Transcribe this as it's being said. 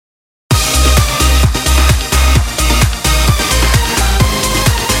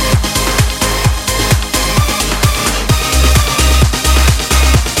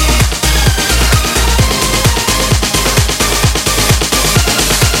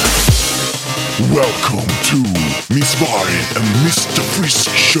Welcome to Miss Vargen and Mr. Frisk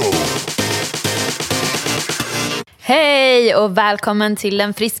Show. Hej och välkommen till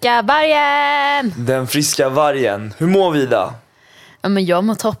den friska vargen. Den friska vargen. Hur mår vi då? Ja, men jag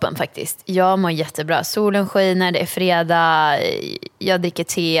mår toppen faktiskt. Jag mår jättebra. Solen skiner, det är fredag. Jag dricker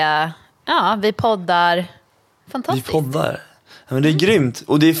te. Ja, vi poddar. Fantastiskt. Vi poddar. Ja, men det är grymt.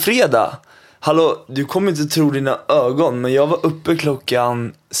 Och det är fredag. Hallå, du kommer inte tro dina ögon, men jag var uppe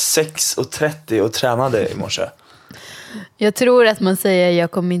klockan 6:30 och tränade i morse. Jag tror att man säger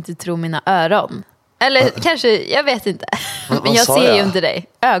jag kommer inte tro mina öron. Eller kanske, jag vet inte. Men jag ser ju inte dig.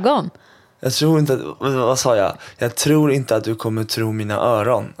 Ögon. Jag tror inte att, vad sa jag? Jag tror inte att du kommer tro mina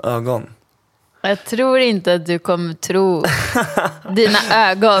ögon. Jag tror inte att du kommer tro dina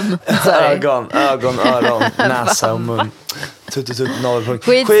ögon. Ögon, öron, näsa och mun. Tut, navelpunkt.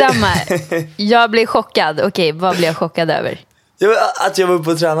 Skitsamma. Jag blir chockad. Okej, vad blir jag chockad över? Att jag var uppe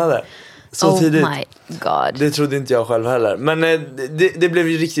och tränade så tidigt. Oh my god. Det trodde inte jag själv heller. Men det blev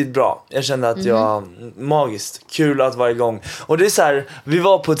ju riktigt bra. Jag kände att jag magiskt. Kul att vara igång. Och det är så här, vi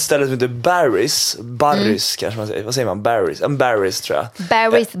var på ett ställe som heter Barry's kanske man säger. Vad säger man? Barry's tror jag.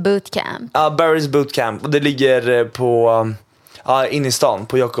 Barry's Bootcamp. Ja, Barry's Bootcamp. Och det ligger på inne i stan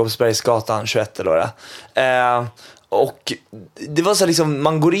på Jakobsbergsgatan 21 eller vad det är. Och det var så här, liksom,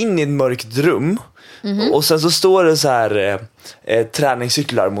 man går in i ett mörkt rum och sen så står det så här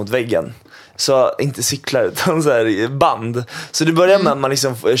träningscyklar mot väggen. Så inte cyklar utan så här band. Så det börjar med att man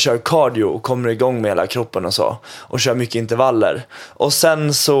liksom kör cardio och kommer igång med hela kroppen och så. Och kör mycket intervaller. Och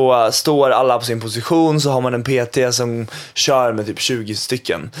sen så står alla på sin position. Så har man en PT som kör med typ 20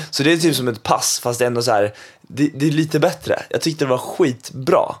 stycken. Så det är typ som ett pass, fast det är ändå så här. Det är lite bättre. Jag tyckte det var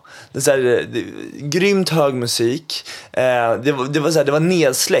skitbra. Det är så här, grymt hög musik. Det var så här, det var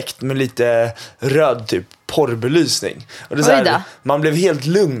nedsläckt med lite röd typ porrbelysning. Och det är så här, man blev helt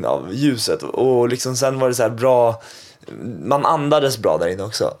lugn av ljuset och liksom sen var det så här bra. Man andades bra där inne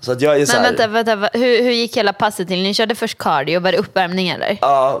också. Så att jag är så här, men vänta. Hur gick hela passet till? Ni körde först cardio, var det uppvärmning eller?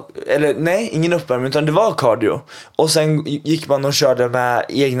 Ja, eller nej, ingen uppvärmning utan det var cardio. Och sen gick man och körde med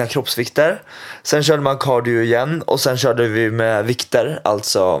egna kroppsvikter. Sen körde man cardio igen. Och sen körde vi med vikter.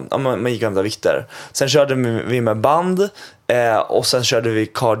 Alltså, man gick och hämtade vikter. Sen körde vi med band. Och sen körde vi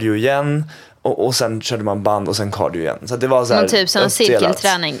cardio igen. Och sen körde man band och sen cardio igen. Så det var så här, typ som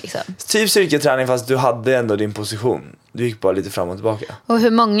cirkelträning liksom. Typ cirkelträning, fast du hade ändå din position. Du gick bara lite fram och tillbaka. Och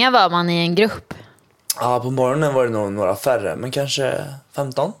hur många var man i en grupp? Ja, på morgonen var det nog några färre. Men kanske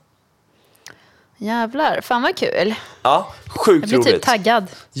 15. Jävlar, fan vad kul. Ja, sjukt roligt. Jag blir typ taggad.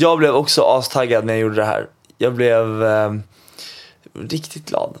 Jag blev också astaggad när jag gjorde det här. Jag blev riktigt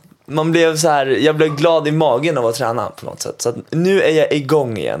glad. Jag blev glad i magen av att träna på något sätt. Så att nu är jag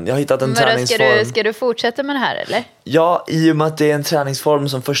igång igen. Jag har hittat en träningsform. Ska du fortsätta med det här eller? Ja, i och med att det är en träningsform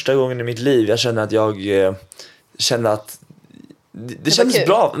som första gången i mitt liv. Jag kände att det kändes kul.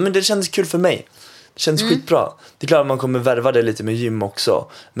 bra. Men det kändes kul för mig. Det kändes skitbra. Det är klart att man kommer värva det lite med gym också.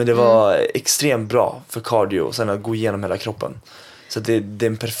 Men det var extremt bra för cardio och sen att gå igenom hela kroppen. Så det är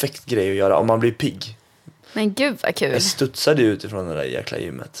en perfekt grej att göra om man blir pigg. Men gud vad kul. Jag studsade ut ifrån det där jäkla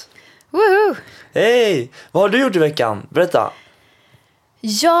gymmet. Woohoo! Hej! Vad har du gjort i veckan? Berätta.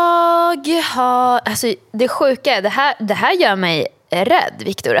 Jag har... Alltså det sjuka är, det här gör mig rädd,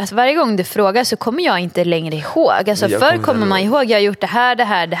 Viktor. Att varje gång du frågar så kommer jag inte längre ihåg. Alltså förr kommer man ihåg, jag har gjort det här.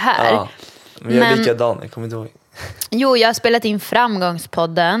 Ja, men jag är likadan, jag kommer inte ihåg. Jo, jag har spelat in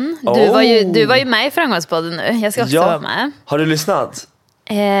Framgångspodden. Du var ju med i Framgångspodden nu. Jag ska också vara med. Har du lyssnat?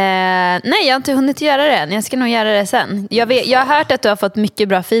 Nej, jag har inte hunnit göra det än. Jag ska nog göra det sen. Jag har hört att du har fått mycket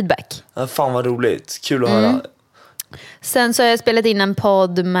bra feedback. Ja, fan vad roligt, kul att höra. Sen så har jag spelat in en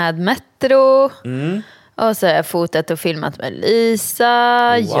podd med Metro. Och så har jag fotat och filmat med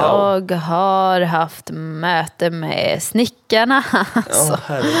Lisa. Wow. Jag har haft möte med snickarna. Alltså.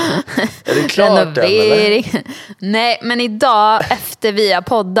 Är det klart renovering. Eller? Nej, men idag efter vi har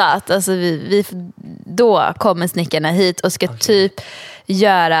poddat, alltså då kommer snickarna hit och ska typ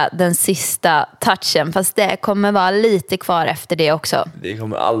göra den sista touchen. Fast det kommer vara lite kvar efter det också. Det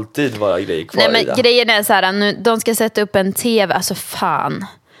kommer alltid vara grejer kvar. Nej, men grejen är så här, nu, de ska sätta upp en tv. Alltså fan,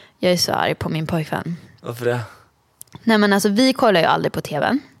 jag är så arg på min pojkvän. Varför det? Nej, men alltså vi kollar ju aldrig på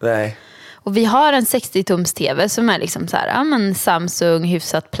tvn. Nej. Och vi har en 60-tums tv som är liksom så här, ja men Samsung,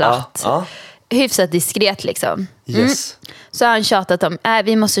 hyfsat platt. Ja. Hyfsat diskret liksom. Yes. Så har han tjatat om,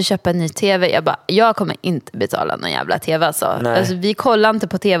 vi måste köpa en ny tv. Jag kommer inte betala någon jävla tv alltså. Vi kollar inte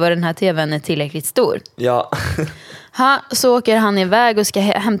på tv och den här tvn är tillräckligt stor. Ja. Så åker han iväg och ska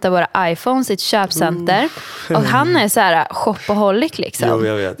hämta våra iPhones i ett köpcenter. Och han är så här shopaholic liksom. Jo,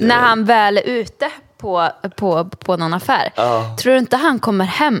 jag vet. När han väl är ute på någon affär. Ja. Tror du inte han kommer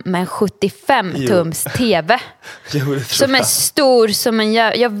hem med en 75-tums tv? Jo, det tror Som är jag. stor som en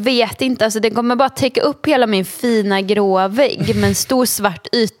jag vet inte, alltså den kommer bara täcka upp hela min fina gråa vägg med en stor svart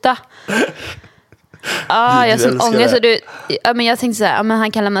yta. Du Jag som älskar ångest. det. Men jag tänkte så här, men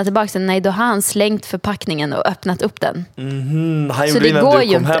han kan lämna tillbaka den. Nej, då har han slängt förpackningen och öppnat upp den. Han Så gjorde det innan går du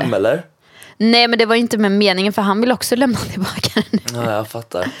ju kom inte. hem, eller? Nej, men det var ju inte med meningen, för han vill också lämna tillbaka den. Ja, jag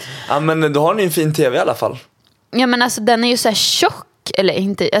fattar. Ja, men då har ni en fin tv i alla fall. Ja, men alltså den är ju så här tjock. Eller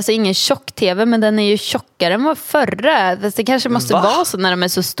inte, alltså ingen tjock-tv, men den är ju tjockare än vad förra. Fast det kanske måste Va? vara så när de är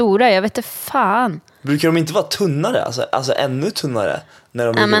så stora. Jag vet inte fan. Brukar de inte vara tunnare? Alltså ännu tunnare? När de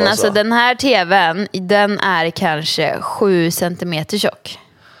Ja, brukar men vara alltså så. den här tvn, den är kanske 7 centimeter tjock.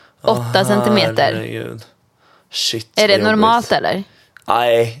 8 centimeter. Herregud. Shit, Är det vad normalt jobbigt. eller?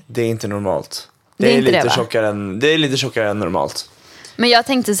 Nej, det är inte normalt. Det är inte lite det, va? det är lite tjockare än normalt. Men jag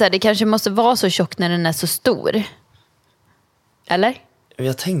tänkte så här, det kanske måste vara så tjock när den är så stor. Eller?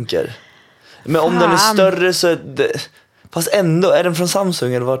 Jag tänker. Men om den är Fan. större så är det... Fast ändå, är den från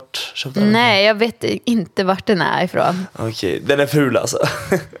Samsung eller vart köpte den? Nej, jag vet inte vart den är ifrån. Okej, den är ful alltså.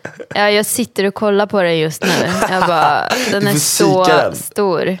 Ja, jag sitter och kollar på den just nu. Jag bara, den Du är får så psyka den.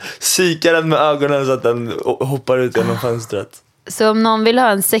 stor. Psyka den med ögonen så att den hoppar ut genom fönstret. Så om någon vill ha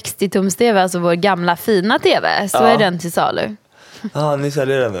en 60-tums tv, alltså vår gamla fina tv, så Ja. är den till salu. Ja, ni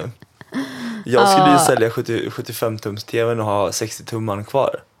säljer den nu. Jag skulle ju sälja 75-tums tvn och ha 60-tumman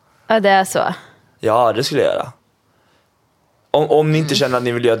kvar. Ja, det är så. Ja, det skulle jag göra. Om ni inte känner att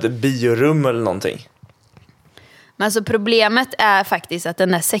ni vill göra ett biorum eller någonting. Men alltså problemet är faktiskt att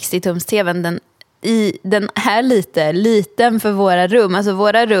den där 60-tums tvn, den är lite liten för våra rum. Alltså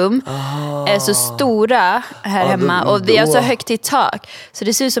våra rum är så stora här hemma och vi har så högt i tak. Så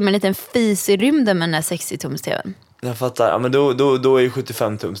det ser ut som en liten fis i rymden med den där 60-tums tvn. Jag fattar, ja, men då är ju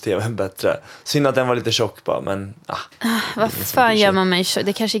 75-tums tvn bättre. Synd att den var lite tjock bara, men Vad fan gör man mig?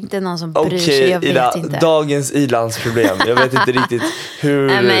 Det kanske inte är någon som bryr sig, okej, jag vet Ida, inte. dagens ilandsproblem. Jag vet inte riktigt hur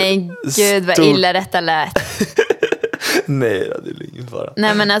Nej men gud vad stort- illa detta lät. Nej, det är ingen fara.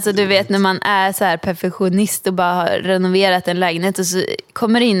 Nej men alltså du vet när man är så här perfektionist och bara har renoverat en lägenhet och så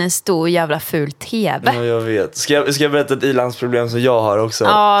kommer det in en stor jävla ful tv. Ja, jag vet. Ska jag berätta ett ilandsproblem som jag har också?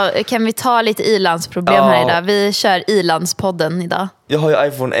 Ja, kan vi ta lite ilandsproblem här idag? Vi kör ilandspodden idag. Jag har ju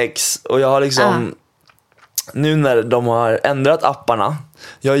iPhone X och jag har liksom nu när de har ändrat apparna.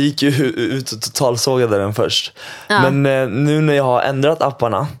 Jag gick ju ut och totalsågade den först. Ja. Men nu när jag har ändrat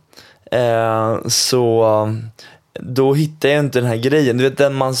apparna så då hittar jag inte den här grejen. Du vet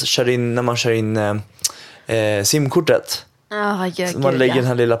den man kör in när man kör in simkortet. Så man lägger den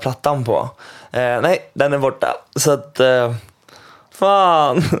här lilla plattan på. Nej, den är borta. Så att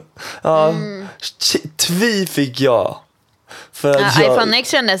fan. Ja, tvi fick jag. För att iPhone X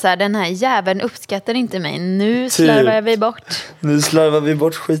kände så här, den här jäveln uppskattar inte mig. Nu slarvar vi bort. Nu slarvar vi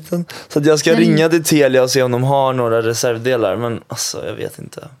bort skiten. Så att jag ska ringa till Telia och se om de har några reservdelar. Men alltså, jag vet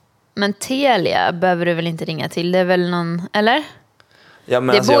inte. Men Telia behöver du väl inte ringa till? Det är väl någon, eller? Ja, men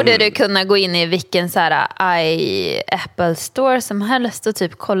Det alltså, borde du kunna gå in i vilken så här Apple Store som helst och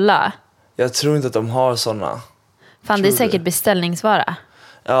typ kolla. Jag tror inte att de har såna. Fan, det är Tror säkert du? beställningsvara.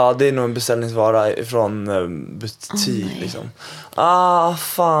 Ja, det är nog en beställningsvara från butik liksom.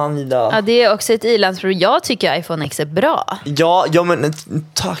 Fan Ida. Ja, det är också ett ilandsproblem. Jag tycker iPhone X är bra. Ja men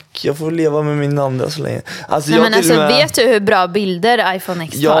tack. Jag får leva med min andra så länge. Alltså, Nej, jag men till alltså, och med... vet du hur bra bilder iPhone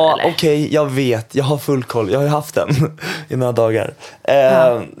X tar? Ja, eller? okej, jag vet. Jag har full koll. Jag har ju haft den i några dagar.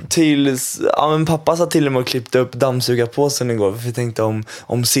 Tills, men pappa sa till och med och klippte upp dammsugarpåsen igår. För jag tänkte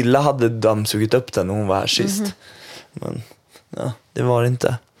om Silla hade dammsugit upp den och hon var här sist. Men ja, det var det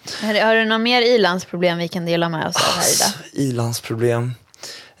inte. Har du några mer ilandsproblem vi kan dela med oss av här idag? Ilandsproblem.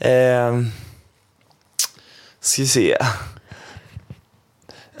 Ska vi se.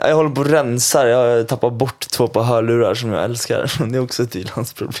 Jag håller på att rensa. Jag tappar bort 2 par hörlurar som jag älskar. Det är också ett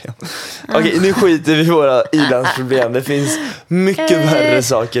ilandsproblem. Okej, nu skiter vi i våra ilandsproblem. Det finns mycket värre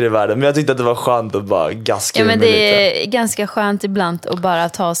saker i världen. Men jag tyckte att det var skönt att bara gaska Ja, men mig det lite. är ganska skönt ibland att bara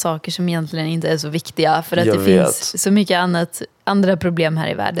ta saker som egentligen inte är så viktiga. För att Jag det vet. finns så mycket andra problem här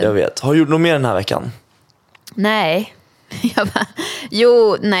i världen. Jag vet. Har du gjort något mer den här veckan? Nej. Jag bara,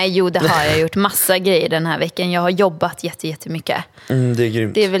 jo, det har jag gjort. Massa grejer den här veckan. Jag har jobbat jättemycket. Det är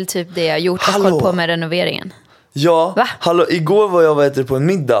grymt. Det är väl typ det jag har gjort. Jag har Hallå. hållit på med renoveringen. Ja, Va? hallå, igår var jag på en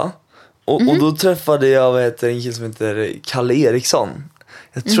middag och då träffade jag en kille som heter Kalle Eriksson.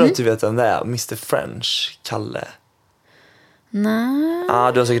 Jag tror att du vet vem det är, Mr. French, Kalle. Nej.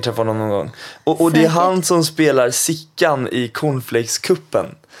 Du har säkert träffat honom någon gång. Och det är Säkert. han som spelar Sickan i Cornflakes-kuppen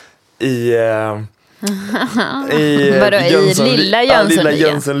i Vadå, i lilla Jönssonligan? Lilla Jönssonligan?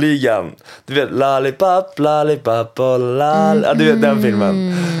 Jönssonligan. Du vet, lollipop och lall. Ja, du vet den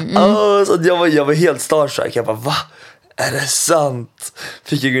filmen. Så jag var helt starstruck. Jag bara, va? Är det sant?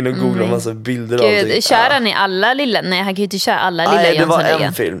 Fick jag gå in och googla en massa bilder av det. Gud, kör han i alla lilla? Nej, han kan ju inte köra alla lilla Nej, det var Jönssonligan.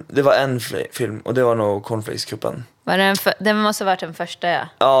 en film. Det var en film. Och det var nog Cornflakes-kuppen. Var den måste ha varit den första, ja.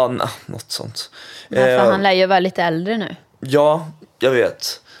 Ja, något sånt. Ja, för han lär ju vara lite äldre nu. Ja, jag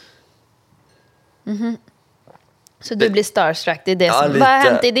vet. Så du blir starstruck, det är det Ja, som... lite. Vad har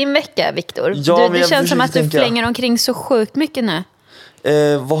hänt i din vecka, Viktor? Ja, men Det jag känns som att du försöker tänka. flänger omkring så sjukt mycket nu.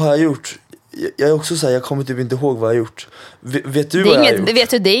 Vad har jag gjort? Jag är också så här, jag kommer typ inte ihåg vad jag har gjort. Vet du vad jag har gjort? Vet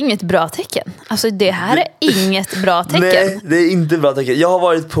du, det är inget bra tecken. Alltså det här är inget bra tecken. Nej, det är inte bra tecken. Jag har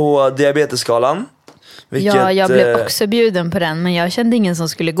varit på diabetesskalan. Ja, jag blev också bjuden på den, men jag kände ingen som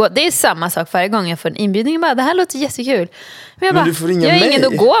skulle gå. Det är samma sak varje gång jag får en inbjudning. Jag bara, det här låter jättekul. Men jag bara, du får ringa jag är ingen mig.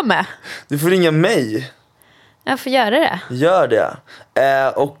 att gå med. Du får ringa mig. Jag får göra det. Gör det.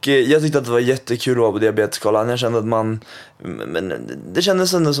 Och jag tyckte att det var jättekul att vara på diabetesskalan. Jag kände att det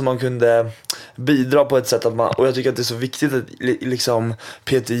kändes ändå som man kunde bidra på ett sätt att och jag tycker att det är så viktigt att liksom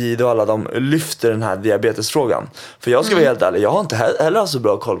Peter Jihde och alla de lyfter den här diabetesfrågan. För jag ska vara helt ärlig, jag har inte heller så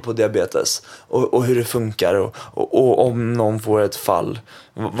bra koll på diabetes och hur det funkar och om någon får ett fall,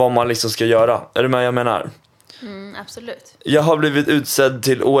 vad man liksom ska göra. Är du med jag menar? Absolut. Jag har blivit utsedd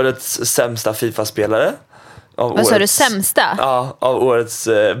till årets sämsta FIFA-spelare. Vad sa du, sämsta? Ja, av årets,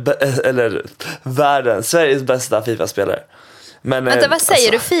 eller Sveriges bästa FIFA-spelare. Men, Vänta, vad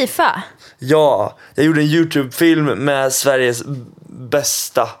säger du, FIFA? Ja, jag gjorde en YouTube-film med Sveriges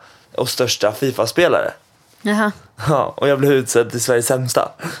bästa och största FIFA-spelare. Jaha. Ja, och jag blev utsedd till Sveriges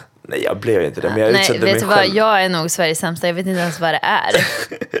sämsta. Nej, jag blev inte det, men jag utsedde mig vet du själv. vad, jag är nog Sveriges sämsta. Jag vet inte ens vad det är.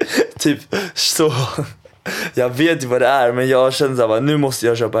 Typ så. Jag vet ju vad det är, men jag kände så här, nu måste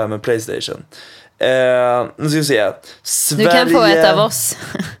jag köpa hem en PlayStation. Nu ska vi se. Sverige... Du kan få ett av oss.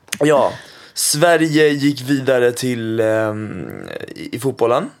 Ja, Sverige gick vidare till i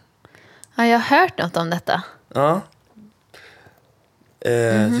fotbollen. Ja, jag har hört något om detta. Ja.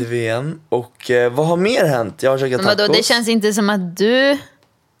 Till VM. Och vad har mer hänt? Jag har käkat Men tacos. vadå, det känns inte som att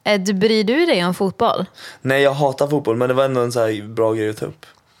du bryr du dig om fotboll? Nej, jag hatar fotboll, men det var ändå en så här bra grej att ta upp,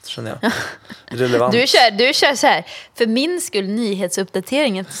 känner jag. Relevant. Du kör så här, för min skull,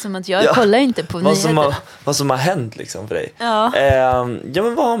 nyhetsuppdateringen, som att jag kollar inte på nyheter. Vad som har hänt liksom för dig. Ja. Ja,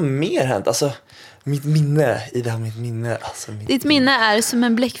 men vad har mer hänt? Alltså, mitt minne. Alltså, Ditt minne är som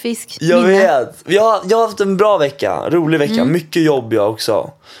en bläckfisk. Jag minne. vet. Jag har haft en bra vecka, rolig vecka. Mycket jobb jag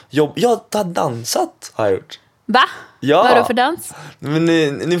också. Jag har dansat, har jag gjort. Va? Ja. Vadå för dans? Men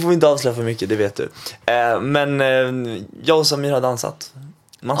nu får vi inte avslöja för mycket, det vet du. Men jag och Samir har dansat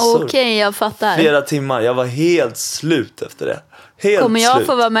massor. Okej, jag fattar. Flera timmar, jag var helt slut efter det. Kommer jag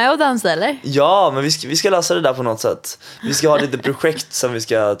få vara med och dansa eller? Ja, men vi ska lösa det där på något sätt. Vi ska ha lite projekt som vi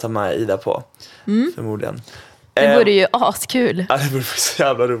ska ta med Ida på. Förmodligen. Det vore ju askul. Ja, det vore så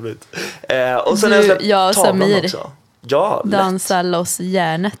jävla roligt. Och sen har jag släppt jag och tavlan Samir. också. Ja, Dansa loss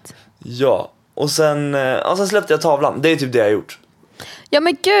järnet. Ja, och sen släppte jag tavlan. Det är typ det jag har gjort. Ja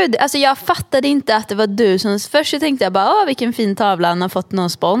men gud, alltså jag fattade inte att det var du som... Först så tänkte jag bara, vilken fin tavla han har fått någon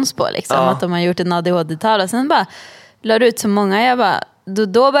spons på liksom. Ja. Att de har gjort en ADHD-tavla. Sen bara, la du ut så många. Jag bara,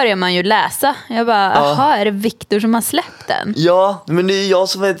 då börjar man ju läsa. Jag bara, aha, är det Viktor som har släppt den? Ja, men det är jag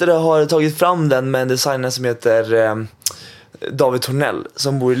som har tagit fram den med en designer som heter David Tornell,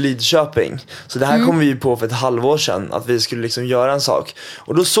 som bor i Lidköping. Så det här kom vi på för ett halvår sedan, att vi skulle liksom göra en sak.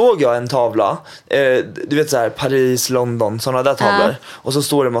 Och då såg jag en tavla, du vet så här Paris, London, sådana där tavlor. Och så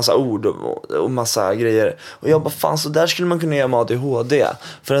står det massa ord och massa grejer. Och jag bara, fan, så där skulle man kunna göra med ADHD.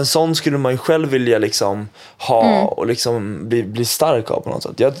 För en sån skulle man ju själv vilja liksom ha och liksom bli stark av på något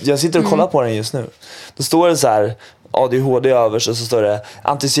sätt. Jag sitter och kollar på den just nu. Då står det så här ADHD överst, och så står det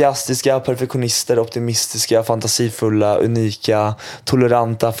entusiastiska, perfektionister, optimistiska, fantasifulla, unika,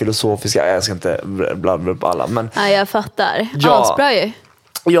 toleranta, filosofiska. Jag ska inte bla på alla, men Ja, jag fattar. Ja. Asbra ju.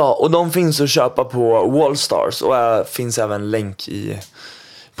 ja, och de finns att köpa på Wallstars, och finns även länk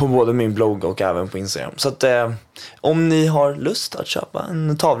på både min blogg och även på Instagram. Så att om ni har lust att köpa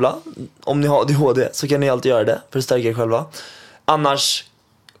en tavla, om ni har ADHD, så kan ni alltid göra det för att stärka er själva. Annars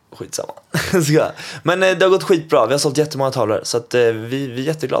skitsamma. Men det har gått skitbra. Vi har sålt jättemånga tavlor, så att vi är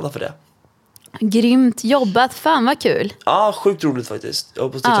jätteglada för det. Grymt jobbat, fan vad kul. Ja, sjukt roligt faktiskt. Jag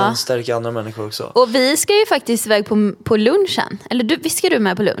hoppas du kan stärka andra människor också. Och vi ska ju faktiskt iväg på lunchen. Eller visst ska du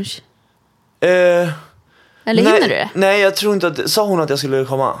med på lunch? Eller hinner du det? Nej, jag tror inte att... Sa hon att jag skulle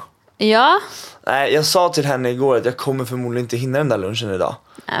komma? Ja. Nej, jag sa till henne igår att jag kommer förmodligen inte hinna den där lunchen idag.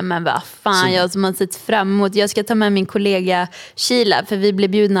 Nej, men vad fan, jag som har sett fram emot. Jag ska ta med min kollega Sheila, för vi blev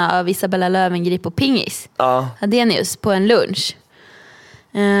bjudna av Isabella Löwengrip på Pingis. Ja. Adenius på en lunch.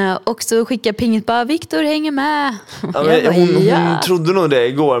 Och så skickade Pingis bara, Viktor hänger med. Ja, men hon trodde nog det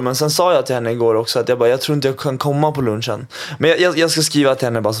igår, men sen sa jag till henne igår också att jag tror inte jag kan komma på lunchen. Men jag ska skriva till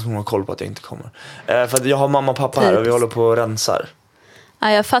henne bara så hon har koll på att jag inte kommer. För att jag har mamma och pappa här och vi håller på och rensar.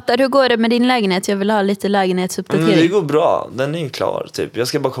 Ja, jag fattar. Hur går det med din lägenhet? Jag vill ha lite lägenhetsuppdatering. Det går bra, den är ju klar typ. Jag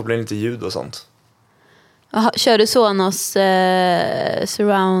ska bara koppla in lite ljud och sånt. Aha, kör du Sonos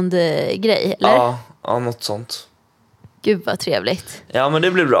surround-grej, eller? Ja, något sånt. Gud vad trevligt. Ja, men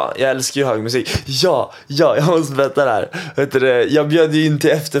det blir bra. Jag älskar ju hög musik. Ja, jag måste berätta det här. Jag bjöd ju in till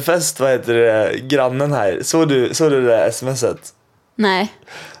efterfest, grannen här. Såg du det smset? Nej.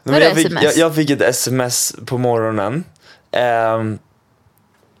 Men jag fick ett sms på morgonen.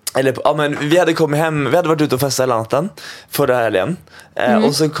 Men vi hade kommit hem, vi hade varit ute och festat hela natten förra helgen.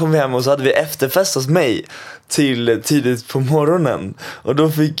 Och så kom vi hem och så hade vi efterfest hos mig till tidigt på morgonen. Och då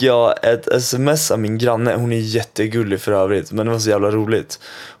fick jag ett sms av min granne. Hon är jättegullig för övrigt, men det var så jävla roligt.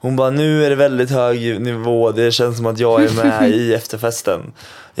 Hon bara, nu är det väldigt hög nivå. Det känns som att jag är med i efterfesten.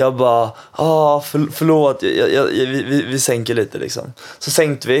 Jag bara, förlåt, vi sänker lite liksom. Så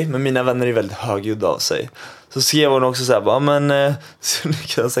sänkte vi, men mina vänner är väldigt högljudda av sig. Så skrev hon också så här, men så ni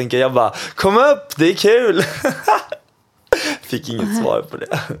kan sänka. Jag bara, kom upp, det är kul. Fick inget svar på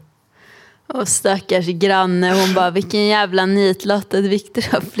det. Och stackars granne, hon bara, vilken jävla nitlott att Viktor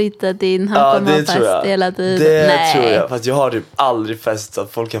har flyttat in. Han kommer ha fest hela tiden. Det tror jag, fast jag har typ aldrig fest så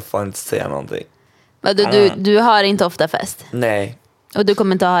att folk kan fan inte säga någonting. Du har inte ofta fest? Nej. Och du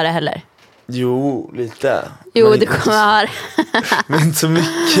kommer inte ha det heller? Jo, lite. Jo, du kommer ha det. Men inte så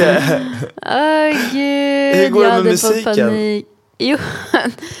mycket. Gud. Hur går det med musiken? Jo,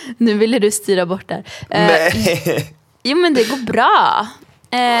 nu ville du styra bort där. Nej. Jo, men det går bra.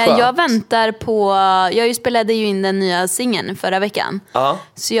 Jag väntar på... Jag spelade ju in den nya singeln förra veckan.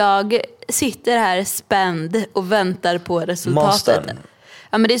 Så jag sitter här spänd och väntar på resultatet. Mastern.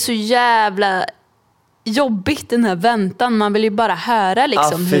 Ja, men det är så jävla jobbigt den här väntan. Man vill ju bara höra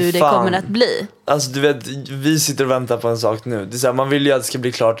liksom hur det kommer att bli. Alltså du vet, vi sitter och väntar på en sak nu. Det är så här, man vill ju att det ska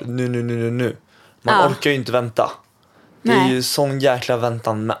bli klart nu. Man orkar ju inte vänta. Det är ju sån jäkla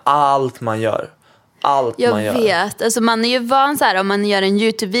väntan med allt man gör. Jag vet, alltså man är ju van så här, om man gör en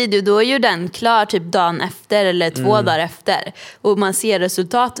YouTube-video då är ju den klar typ dagen efter eller 2 dagar efter. Och man ser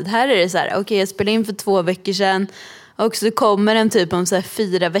resultatet. Här är det så här, okej, jag spelade in för 2 veckor sedan. Och så kommer den typ om så här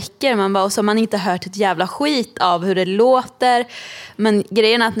 4 veckor. Man bara, och så har man inte hört ett jävla skit av hur det låter. Men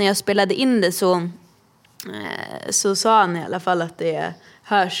grejen är att när jag spelade in det så sa han i alla fall att det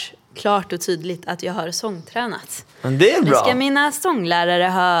hörs klart och tydligt att jag har sångtränat. Men det är bra. Det ska mina sånglärare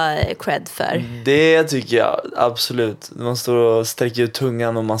ha cred för. Det tycker jag, absolut. Man står och sträcker ut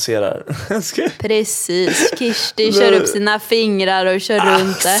tungan och masserar. Precis, Kirsti kör upp sina fingrar och kör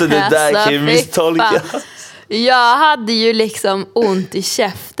runt det. Så det där kan ju misstolkas. Jag hade ju liksom ont i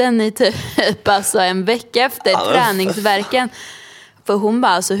käften i typ alltså en vecka efter träningsverken. För hon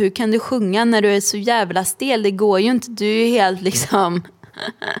bara, alltså, hur kan du sjunga när du är så jävla stel? Det går ju inte, du är ju helt liksom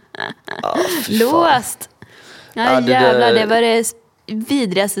låst. Ja, jävlar, det var det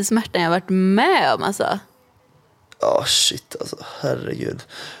vidrigaste smärtan jag varit med om alltså. Shit alltså, herregud.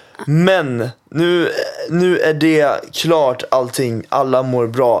 Men nu är det klart allting, alla mår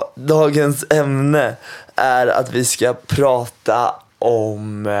bra. Dagens ämne är att vi ska prata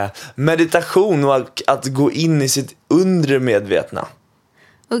om meditation och att gå in i sitt undre medvetna.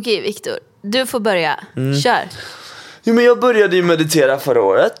 Okej, Viktor, du får börja. Kör. Jo, men jag började ju meditera förra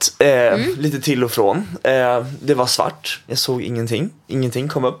året, lite till och från. Det var svart, jag såg ingenting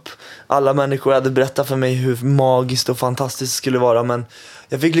kom upp. Alla människor hade berättat för mig hur magiskt och fantastiskt det skulle vara, men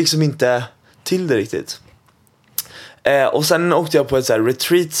jag fick liksom inte till det riktigt. Och sen åkte jag på ett så här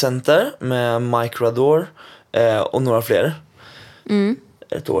retreat center med Mike Rador och några fler.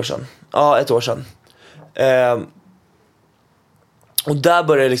 Ett år sedan. Och där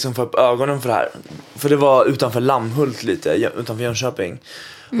började jag liksom få upp ögonen för det här. För det var utanför Lammhult lite, utanför Jönköping.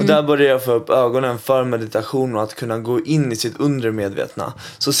 Och där började jag få upp ögonen för meditation och att kunna gå in i sitt undre medvetna.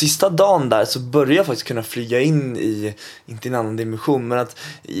 Så sista dagen där så började jag faktiskt kunna flyga in i, inte en annan dimension, men att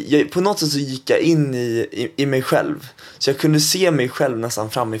på något sätt så gick jag in i mig själv. Så jag kunde se mig själv nästan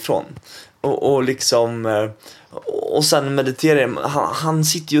framifrån. Och liksom... Och sen mediterar han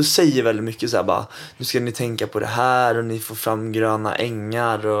sitter ju och säger väldigt mycket så här bara, nu ska ni tänka på det här och ni får fram gröna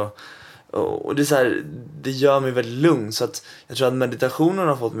ängar och det är så här, det gör mig väldigt lugn, så att jag tror att meditationen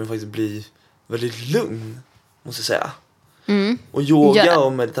har fått mig faktiskt bli väldigt lugn, måste jag säga. Och yoga Ja.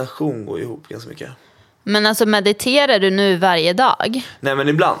 och meditation går ihop ganska mycket. Men alltså mediterar du nu varje dag? Nej, men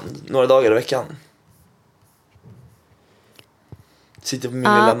ibland, några dagar i veckan. Sitter på min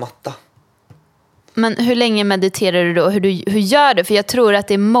lilla matta. Men hur länge mediterar du då? Hur gör du? För jag tror att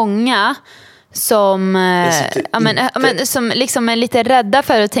det är många som, som liksom är lite rädda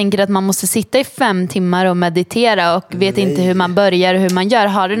för och tänker att man måste sitta i 5 timmar och meditera och vet inte hur man börjar och hur man gör.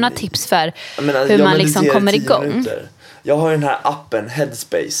 Har du några tips för hur man liksom kommer 10 igång? minuter. Jag har ju den här appen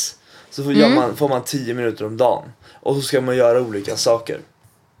Headspace. Så får man 10 minuter om dagen. Och så ska man göra olika saker.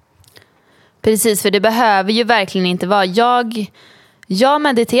 Precis, för det behöver ju verkligen inte vara. Jag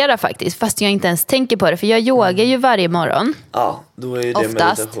mediterar faktiskt, fast jag inte ens tänker på det. För jag yogar ju varje morgon. Ja, då är det Oftast.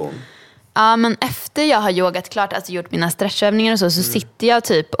 meditation. Ja, men efter jag har yogat klart, alltså gjort mina stretchövningar och så sitter jag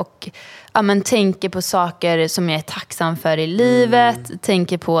typ och tänker på saker som jag är tacksam för i livet.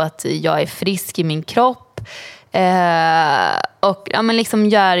 Tänker på att jag är frisk i min kropp. Och liksom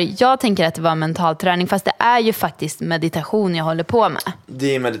jag tänker att det var mental träning, fast det är ju faktiskt meditation jag håller på med.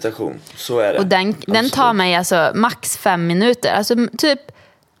 Det är meditation, så är det. Och den tar mig alltså max 5 minuter. Alltså typ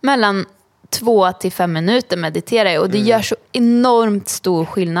mellan 2 till 5 minuter mediterar jag. Och det gör så enormt stor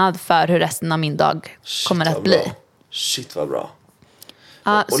skillnad för hur resten av min dag kommer att bli. Shit vad bra.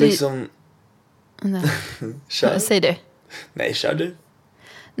 Ja, och så liksom... Kör. säger du? Nej, kör du.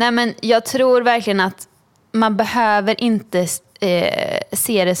 Nej, men jag tror verkligen att man behöver inte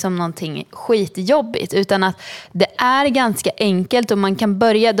se det som någonting skitjobbigt, utan att det är ganska enkelt och man kan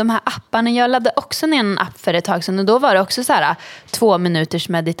börja. De här apparna, jag laddade också ner en app för ett tag sedan och då var det också så här 2 minuters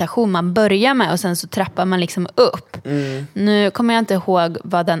meditation man börjar med och sen så trappar man liksom upp. Nu kommer jag inte ihåg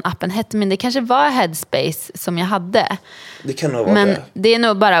vad den appen hette, men det kanske var Headspace som jag hade. Det kan nog vara Men det. det är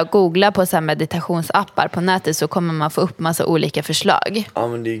nog bara att googla på så här meditationsappar på nätet, så kommer man få upp massa olika förslag. Ja,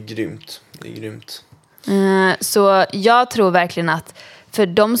 men det är grymt. Det är grymt. Så jag tror verkligen att för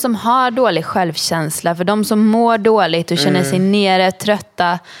de som har dålig självkänsla, för de som mår dåligt och känner sig nere,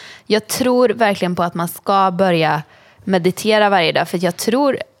 trötta, jag tror verkligen på att man ska börja meditera varje dag. För jag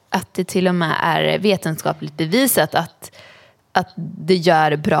tror att det till och med är vetenskapligt bevisat att det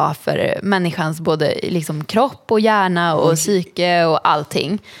gör bra för människans både liksom kropp och hjärna och psyke och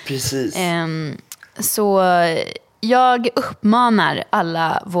allting. Precis. Så jag uppmanar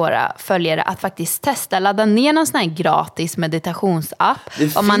alla våra följare att faktiskt testa, ladda ner någon sån här gratis meditationsapp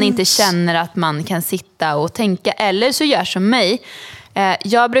om man inte känner att man kan sitta och tänka. Eller så gör som mig.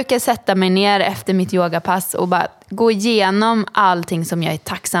 Jag brukar sätta mig ner efter mitt yogapass och bara gå igenom allting som jag är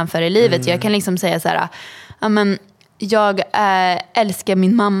tacksam för i livet. Jag kan liksom säga så här, jag älskar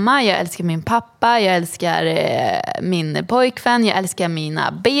min mamma, jag älskar min pappa, jag älskar min pojkvän, jag älskar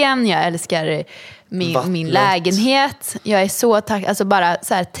mina ben, jag älskar min lägenhet. Jag är så alltså bara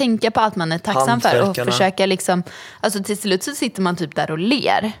så här, tänka på allt man är tacksam för och försöka liksom, alltså till slut så sitter man typ där och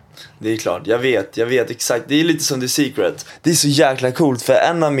ler. Det är klart, jag vet exakt. Det är lite som The Secret. Det är så jäkla coolt, för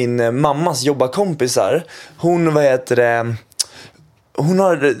en av min mammas jobbarkompisar, hon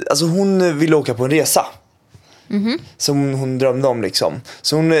hon ville åka på en resa. Som hon drömde om liksom.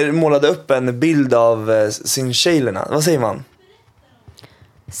 Så hon målade upp en bild av sin Seychelles. Vad säger man?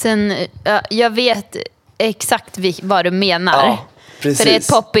 Sen, jag vet exakt vad du menar. Ja, precis. För det är ett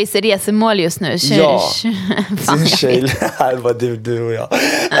poppis resemål just nu. Ja, sin Seychelles. Här var du och jag.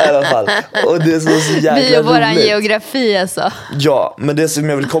 I alla fall. Och det är så jäkla roligt. Vi och våran geografi alltså. Ja, men det som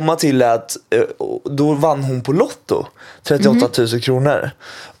jag vill komma till är att då vann hon på Lotto 38 000 kronor.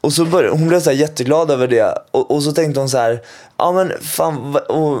 Och så hon blev så här jätteglad över det. Och så tänkte hon så här, ja men fan,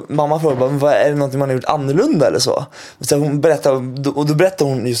 och mamma frågade, är det något man har gjort annorlunda eller så? Så hon berättade, och då berättade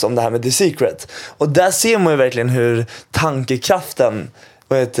hon just om det här med The Secret. Och där ser man ju verkligen hur tankekraften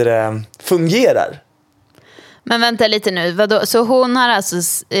fungerar. Men vänta lite nu, vadå? Så hon har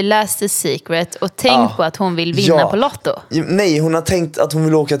alltså läst The Secret och tänkt på att hon vill vinna på Lotto? Nej, hon har tänkt att hon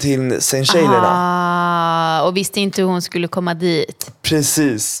vill åka till Seychelles. Och visste inte hur hon skulle komma dit.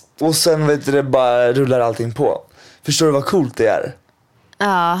 Precis. Och sen bara rullar allting på. Förstår du vad coolt det är?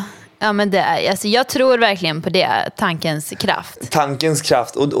 Ja, men det är, alltså jag tror verkligen på det, tankens kraft. Tankens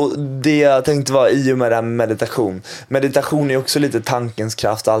kraft, och det jag tänkte var i och med det här med meditation. Meditation är också lite tankens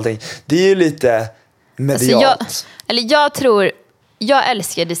kraft och allting. Det är ju lite medialt. Alltså jag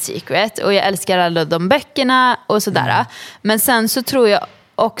älskar The Secret och jag älskar alla de böckerna och sådär. Men sen så tror jag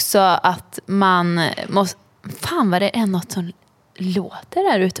också att man måste... Fan, vad det är något som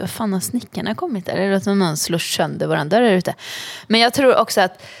låter där ute. Vad fan har snickarna kommit där? Det låter som någon slår sönder varandra där ute. Men jag tror också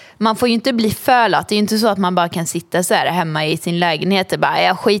att man får ju inte bli för lat. Det är ju inte så att man bara kan sitta så här hemma i sin lägenhet och bara,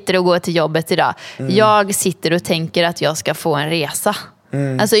 jag skiter och gå till jobbet idag. Jag sitter och tänker att jag ska få en resa.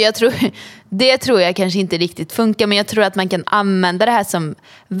 Alltså det tror jag kanske inte riktigt funkar, men jag tror att man kan använda det här som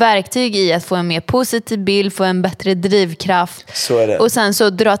verktyg i att få en mer positiv bild, få en bättre drivkraft. Så är det. Och sen så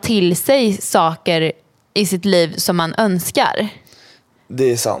dra till sig saker i sitt liv som man önskar.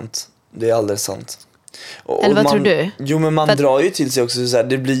 Det är sant. Det är alldeles sant. Eller vad tror du? Jo, men man drar ju till sig också så här,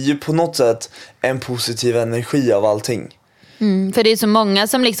 det blir ju på något sätt en positiv energi av allting. För det är så många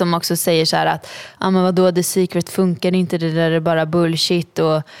som liksom också säger så här att men vadå, The Secret funkar inte, det där är bara bullshit,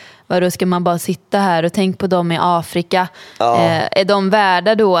 och vadå, ska man bara sitta här och tänk på dem i Afrika? Är de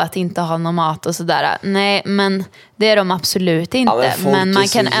värda då att inte ha någon mat och sådär? Nej, men det är de absolut inte. Men man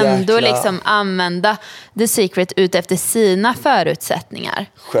kan ändå liksom använda The Secret ut efter sina förutsättningar.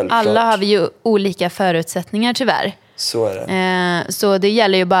 Självklart. Alla har vi ju olika förutsättningar tyvärr. Så är det. Så det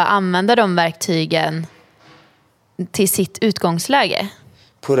gäller ju bara att använda de verktygen till sitt utgångsläge.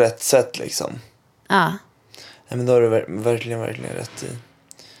 På rätt sätt liksom. Ja. Nej, men då har du verkligen rätt i.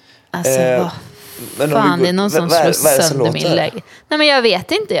 Alltså Men fan, det är någon som slår sönder min låter? lägg. Nej, men jag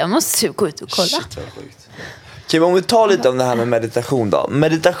vet inte, jag måste gå ut och kolla. Shit, vad sjukt. Okej, men om vi tar lite om det här med meditation då.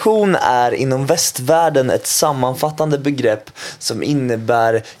 Meditation är inom västvärlden ett sammanfattande begrepp som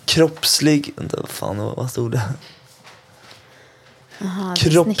innebär kroppslig... vad stod det? Aha,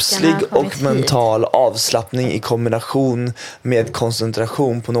 Kroppslig och mental avslappning i kombination med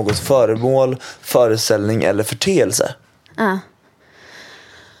koncentration på något föremål, föreställning eller förteelse.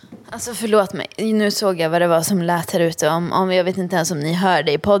 Alltså förlåt mig, nu såg jag vad det var som lät här ute. Om jag vet inte ens om ni hör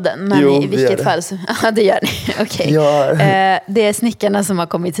det i podden. Men jo, i vilket fall så, ja, det gör ni. Okej. Det är snickarna som har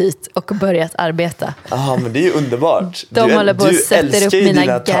kommit hit och börjat arbeta. Jaha, men det är ju underbart. De håller på och sätter upp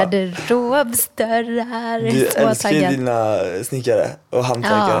mina garderobsdörrar. Du älskar ju dina snickare och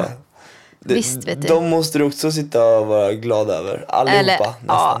hantverkare. Ja. Visst, vet du. De måste du också sitta och vara glada över. Allihopa nästan.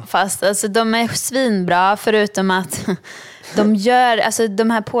 Ja, fast alltså, de är svinbra, förutom att de gör, alltså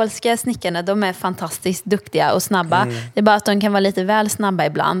de här polska snickarna, de är fantastiskt duktiga och snabba. Det är bara att de kan vara lite väl snabba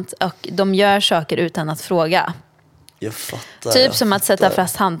ibland, och de gör saker utan att fråga. Jag fattar. Typ som att sätta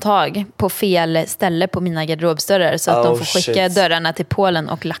fast handtag på fel ställe på mina garderobsdörrar, så att de får skicka dörrarna till Polen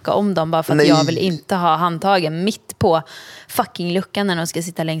och lacka om dem, bara för att jag vill inte ha handtagen mitt på fucking luckan när de ska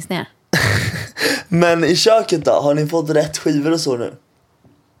sitta längst ner. Men i köket då, har ni fått rätt skivor och så nu?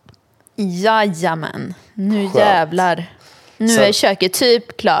 Jajamän, nu Skönt. jävlar. Nu Så är köket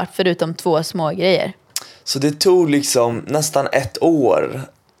typ klart, förutom 2 små grejer. Så det tog liksom nästan 1 år.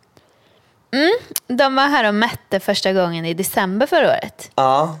 De var här och mätte första gången i december förra året.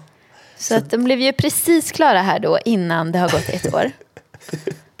 Ja. Så att de blev ju precis klara här då, innan det har gått 1 år.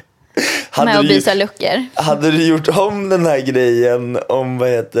 Med att byta luckor. Hade du gjort om den här grejen om,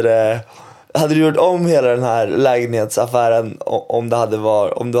 hade du gjort om hela den här lägenhetsaffären om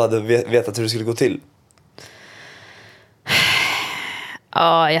du hade vetat hur det skulle gå till?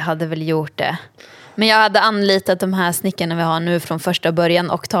 Ja, jag hade väl gjort det. Men jag hade anlitat de här snickarna vi har nu från första början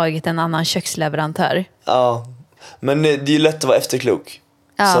och tagit en annan köksleverantör. Ja, men det är ju lätt att vara efterklok.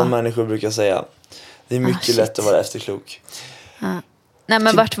 Ja. Som människor brukar säga. Det är mycket lätt att vara efterklok. Nej,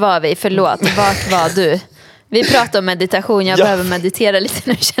 men vart var vi? Förlåt, vart var du? Vi pratar om meditation, jag behöver meditera lite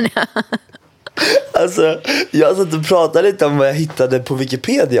nu, känner jag. Alltså, jag satt och pratade lite om vad jag hittade på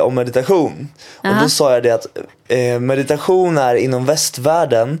Wikipedia om meditation. Och då sa jag det att meditation är inom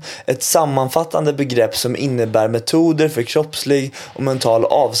västvärlden ett sammanfattande begrepp som innebär metoder för kroppslig och mental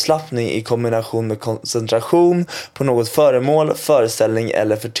avslappning i kombination med koncentration på något föremål, föreställning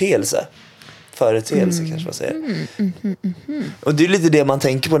eller förteelse. Företeelse kanske man säger. Och det är lite det man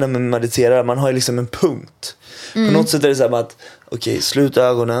tänker på när man mediterar. Man har ju liksom en punkt. På något sätt är det så här att okej, sluta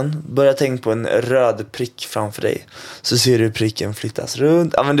ögonen, börja tänka på en röd prick framför dig. Så ser du pricken flyttas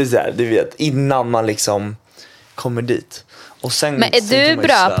runt. Ja, men det är så här, du vet, innan man liksom kommer dit. Och sen, men är du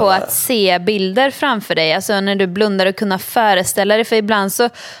bra på att se bilder framför dig? Alltså när du blundar och kunna föreställa dig? För ibland så,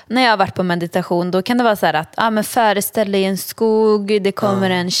 när jag har varit på meditation, då kan det vara så här att men föreställ dig en skog, det kommer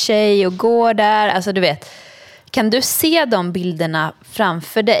en tjej och går där. Alltså du vet, kan du se de bilderna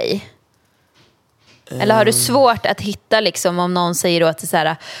framför dig? Eller har du svårt att hitta liksom, om någon säger då att det är så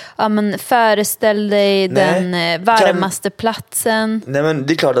här, men föreställ dig den varmaste platsen. Nej, men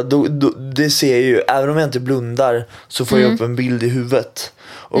det är klart att det ser jag ju, även om jag inte blundar så får jag upp en bild i huvudet.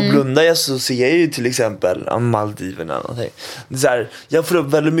 Och blundar jag så ser jag ju till exempel Maldiverna eller någonting. Det är så här, jag får upp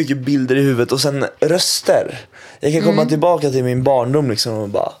väldigt mycket bilder i huvudet och sen röster. Jag kan komma tillbaka till min barndom liksom och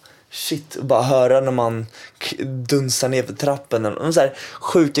bara shit, bara höra när man dunsar ner för trappen och så här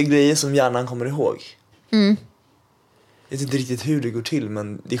sjuka grejer som hjärnan kommer ihåg. Jag vet inte riktigt hur det går till,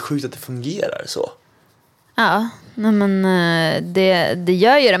 men det är sjukt att det fungerar så. Ja, men det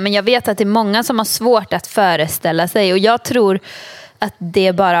gör ju det. Men jag vet att det är många som har svårt att föreställa sig. Och jag tror att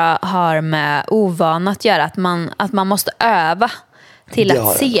det bara har med ovana att göra. Att man måste öva till Det att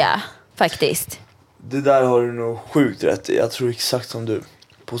har se faktiskt. Det där har du nog sjukt rätt i. Jag tror exakt som du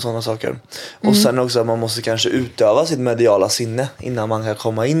på sådana saker. Och sen också att man måste kanske utöva sitt mediala sinne innan man kan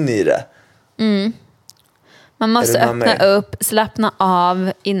komma in i det. Man måste Är du med öppna mig? upp, slappna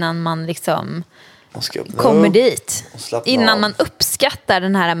av innan man liksom Man ska öppna kommer upp dit. och slappna Innan av. man uppskattar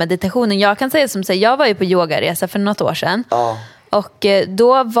den här meditationen. Jag kan säga som säger, jag var ju på yogaresa för något år sedan. Ja. Och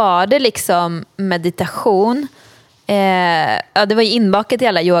då var det liksom meditation. Ja, det var ju inbakat i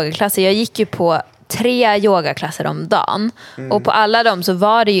alla yogaklasser. Jag gick ju på 3 yogaklasser om dagen. Och på alla dem så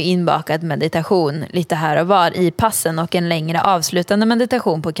var det ju inbakat meditation lite här och var i passen. Och en längre avslutande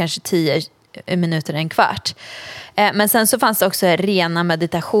meditation på kanske 10 minuter, en kvart. Men sen så fanns det också rena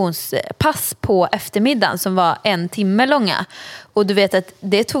meditationspass på eftermiddagen som var 1 timme långa. Och du vet att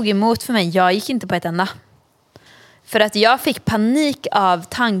det tog emot för mig. Jag gick inte på ett enda. För att jag fick panik av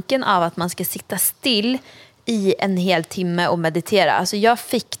tanken av att man ska sitta still i en hel timme och meditera. Alltså jag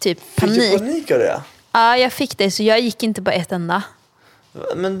fick typ panik. Fick du panik av det? Ja, jag fick det, så jag gick inte på ett enda.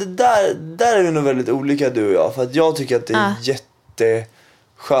 Men det där är vi nog väldigt olika du och jag. För att jag tycker att det är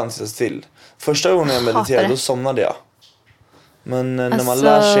jätteskönt att sitta still. Första gången jag Hatar mediterade det. då somnade jag. Men när man Alltså-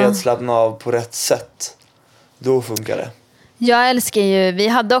 lär sig att slappna av på rätt sätt, då funkar det. Jag älskar ju, vi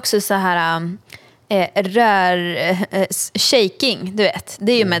hade också så här shaking, du vet.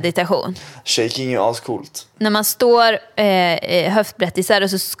 Det är ju meditation. Shaking är ascoolt. När man står höftbrett isär och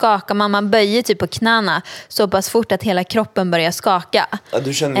så skakar man böjer typ på knäna så pass fort att hela kroppen börjar skaka. Ja,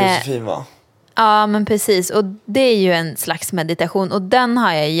 du känner Josefin va? Ja, men precis. Och det är ju en slags meditation. Och den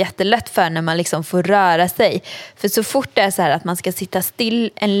har jag jättelätt för när man liksom får röra sig. För så fort det är så här att man ska sitta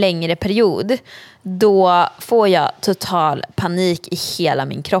still en längre period, då får jag total panik i hela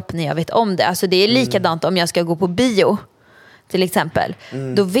min kropp när jag vet om det. Alltså det är likadant om jag ska gå på bio till exempel.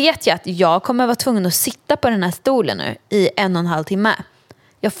 Då vet jag att jag kommer vara tvungen att sitta på den här stolen nu i 1,5 timme.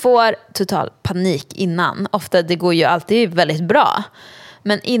 Jag får total panik innan. Ofta det går ju alltid väldigt bra.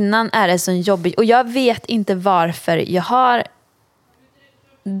 Men innan är det så jobbigt. Och jag vet inte varför jag har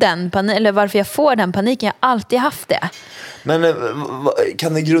den panik, eller varför jag får den paniken. Jag har alltid haft det. Men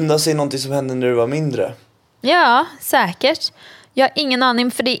kan det grunda sig i någonting som hände när du var mindre? Ja, säkert. Jag har ingen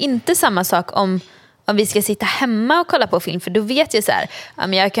aning, för det är inte samma sak om vi ska sitta hemma och kolla på film. För då vet jag så här,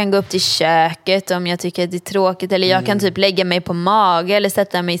 jag kan gå upp till köket om jag tycker att det är tråkigt. Eller jag kan typ lägga mig på mage eller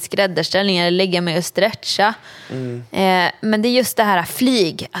sätta mig i skräddarställning eller lägga mig och stretcha. Men det är just det här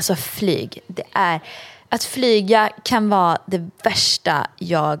flyg. Alltså flyg, det är... Att flyga kan vara det värsta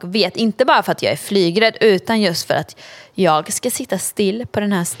jag vet. Inte bara för att jag är flygrädd, utan just för att jag ska sitta still på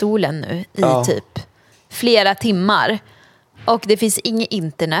den här stolen nu i typ flera timmar. Och det finns inget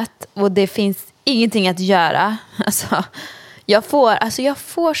internet och det finns ingenting att göra. Alltså, jag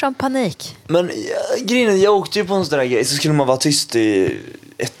får sån panik. Men grejen är, jag åkte ju på en sån där grej, så skulle man vara tyst i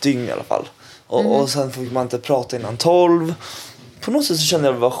 1 dygn i alla fall. Och sen fick man inte prata innan 12. På något sätt så kände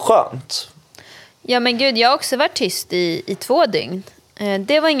jag att det var skönt. Ja men gud, jag har också varit tyst i 2 dygn.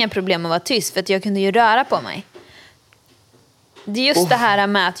 Det var inga problem att vara tyst för att jag kunde ju röra på mig. Det är just det här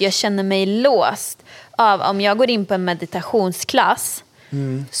med att jag känner mig låst av om jag går in på en meditationsklass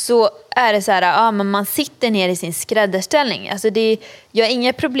så är det så här, men man sitter ner i sin skräddarställning. Alltså jag har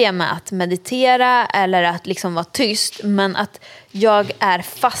inga problem med att meditera eller att liksom vara tyst, men att jag är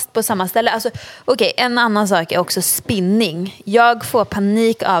fast på samma ställe. Alltså, okej, en annan sak är också spinning. Jag får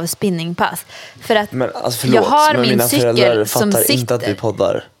panik av spinningpass. För att Men alltså förlåt, jag har men min mina föräldrar cykel som fattar inte att vi sitter.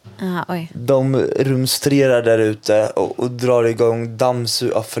 poddar. Oj. De rumstrerar där ute och drar igång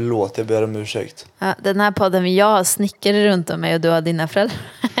dammsug. Förlåt, jag ber om ursäkt. Ja, den här podden, jag har snickare runt om mig och du har dina föräldrar.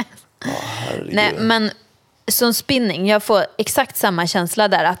 Herregud. Nej, men som spinning, jag får exakt samma känsla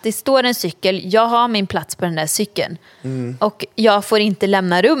där. Att det står en cykel, jag har min plats på den där cykeln. Och jag får inte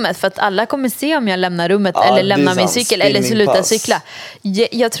lämna rummet för att alla kommer se om jag lämnar rummet Ja, eller det är lämnar min sant. cykel eller slutar Spinningpass. cykla.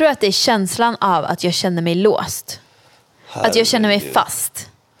 Jag tror att det är känslan av att jag känner mig låst. Att jag känner mig Herregud. fast.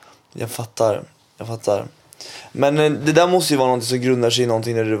 Jag fattar. Men det där måste ju vara något som grundar sig i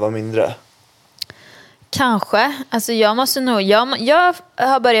någonting när du var mindre. Kanske. Alltså jag måste nog... Jag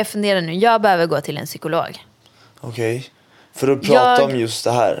har börjat fundera nu. Jag behöver gå till en psykolog. Okej. För att prata Jag- om just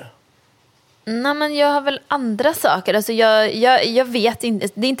det här. Nej, men jag har väl andra saker. Alltså jag vet inte.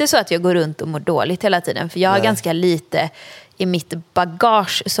 Det är inte så att jag går runt och mår dåligt hela tiden. För jag har Nej. ganska lite i mitt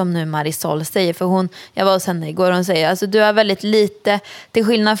bagage, som nu Marisol säger. För jag var hos henne igår och hon säger, alltså du har väldigt lite, till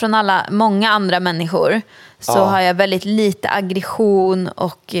skillnad från många andra människor, så Ja. har jag väldigt lite aggression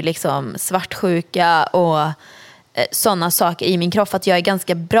och liksom svartsjuka och sådana saker i min kropp. För att jag är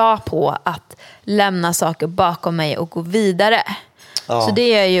ganska bra på att lämna saker bakom mig och gå vidare. Ja. Så det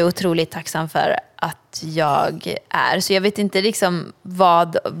är jag ju otroligt tacksam för att jag är. Så jag vet inte liksom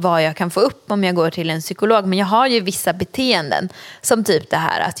vad jag kan få upp om jag går till en psykolog. Men jag har ju vissa beteenden. Som typ det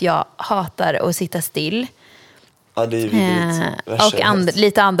här att jag hatar att sitta still. Ja, det är vidrigt. Och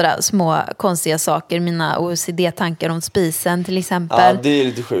lite andra små konstiga saker. Mina OCD-tankar om spisen till exempel. Ja, det är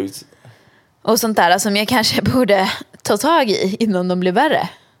lite sjukt. Och sånt där som jag kanske borde ta tag i innan de blir värre.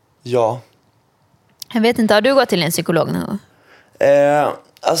 Ja. Jag vet inte, har du gått till en psykolog nu?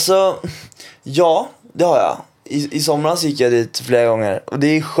 Alltså, ja, det har jag. I somras gick jag dit flera gånger. Och det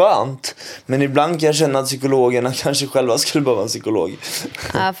är skönt. Men ibland kan jag känna att psykologerna kanske själva skulle behöva en psykolog.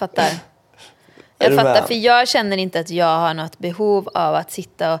 Ja, jag fattar. Är du Jag fattar, med? för jag känner inte att jag har något behov av att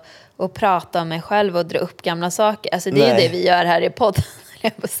sitta och prata om mig själv och dra upp gamla saker. Alltså det är ju Nej. det vi gör här i podden,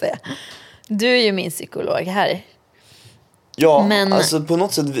 jag får säga. Du är ju min psykolog här. Ja, Men- alltså på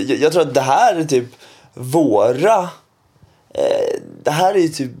något sätt. Jag tror att det här är typ våra... det här är ju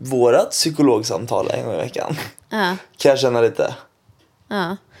typ vårat psykologsamtal en gång i veckan. Ja, Kan jag känna lite.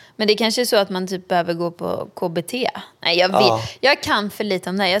 ja. Men det är kanske är så att man typ behöver gå på KBT. Nej, Ja. jag kan för lite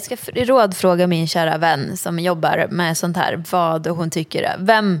om det. Jag ska rådfråga min kära vän som jobbar med sånt här.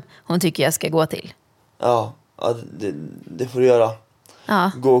 Vem hon tycker jag ska gå till. Ja, det får du göra.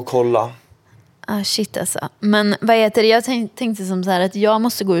 Ja. Gå och kolla. Ah, shit alltså. Men vad heter det? Jag tänkte som så här att jag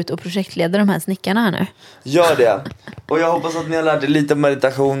måste gå ut och projektleda de här snickarna här nu. Gör det. Och jag hoppas att ni har lärt er lite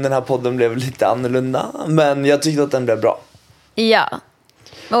meditation. Den här podden blev lite annorlunda. Men jag tyckte att den blev bra. Ja.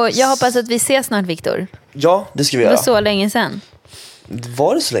 Och jag hoppas att vi ses snart, Viktor. Ja, det ska vi Det var göra. så länge sedan.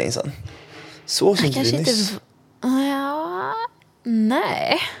 Var det så länge sedan? Sågs inte Kanske vi inte... nyss? Ja,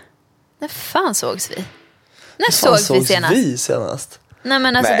 nej. När fan sågs vi? När Fan, sågs vi senast? vi senast? Nej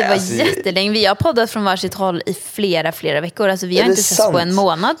men alltså Nej, det var alltså, jättelänge. Vi har poddat från varsitt håll i flera veckor. Alltså vi har Är det inte setts på sant? en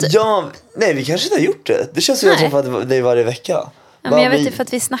månad typ. Ja, nej vi kanske inte har gjort det. Det känns som jag Nej. träffat dig varje vecka. Ja, men jag vet inte för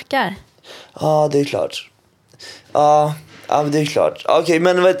att vi snackar. Ja, det är klart. Ja, det är klart. Okej,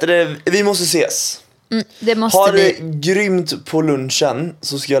 men vad heter det? Vi måste ses. Det måste Ha det vi. grymt på lunchen.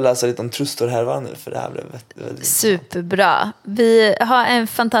 Så ska jag läsa lite om Trustor-härvan nu. För det här blev väldigt Superbra. Vi har en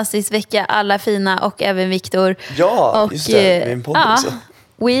fantastisk vecka, alla fina och även Viktor. Ja, och, just det. Min podd också.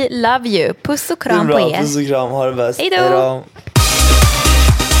 We love you. Puss och Det är kram på bra, er. puss och kram, ha det bäst. Hej då. Hej då.